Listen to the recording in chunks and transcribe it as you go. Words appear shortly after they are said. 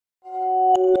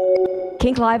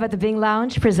Kink Live at the Bing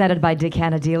Lounge, presented by Dick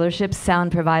Hanna Dealerships,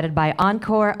 sound provided by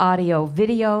Encore Audio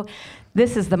Video.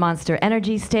 This is the Monster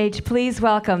Energy stage. Please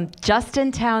welcome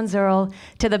Justin Townes Earle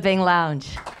to the Bing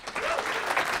Lounge.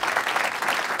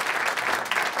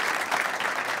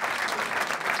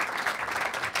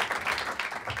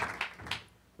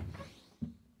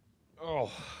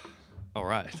 Oh, all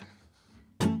right.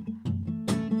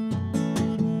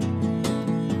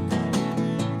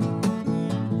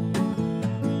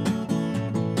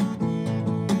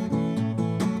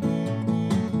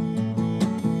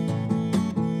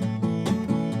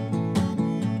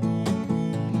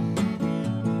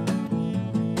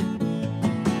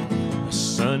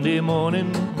 Sunday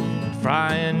morning,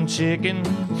 frying chicken,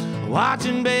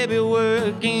 watching baby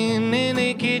working in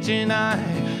the kitchen. I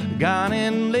got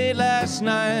in late last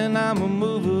night and I'ma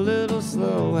move a little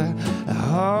slow.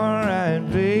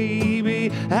 Alright,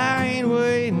 baby, I ain't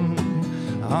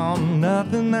waiting on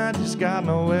nothing. I just got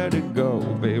nowhere to go,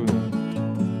 baby.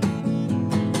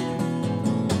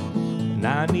 And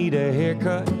I need a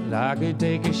haircut, I could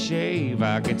take a shave,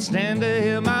 I could stand to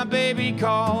hear my baby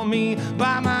call me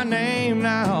by my name.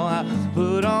 Now I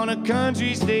put on a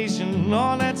country station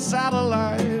on that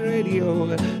satellite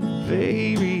radio,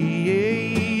 baby,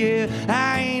 yeah,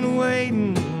 I ain't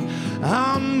waiting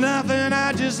on nothing,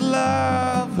 I just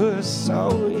love her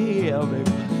so, yeah,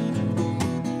 baby.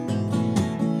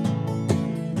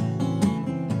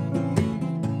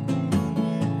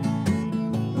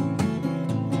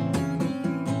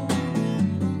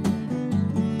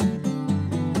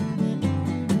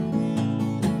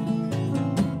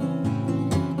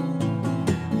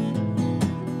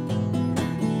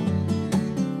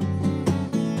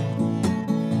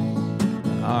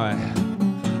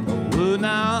 Well,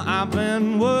 now I've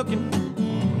been working,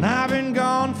 I've been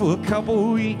gone for a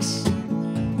couple weeks.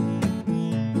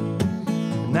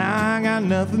 Now I got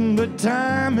nothing but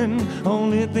time, and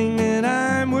only thing that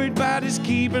I'm worried about is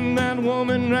keeping that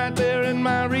woman right there in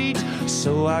my reach.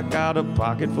 So I got a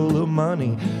pocket full of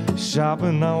money,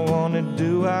 shopping I wanna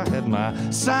do. I had my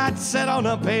sights set on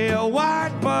a pair of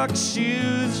white buck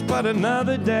shoes, but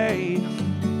another day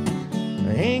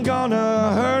ain't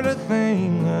gonna hurt a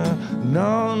thing.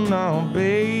 No, no,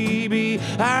 baby,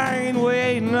 I ain't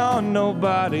waiting on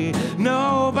nobody,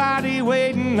 nobody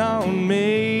waiting on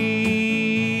me.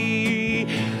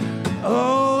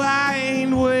 Oh, I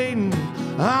ain't waiting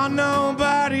on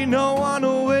nobody, no one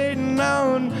waiting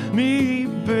on me,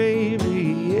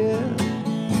 baby, yeah.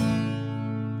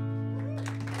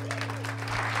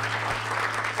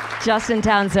 Justin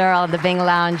Townes Earle at the Bing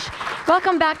Lounge.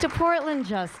 Welcome back to Portland,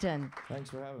 Justin. Thanks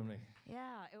for having me.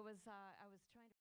 Yeah, it was...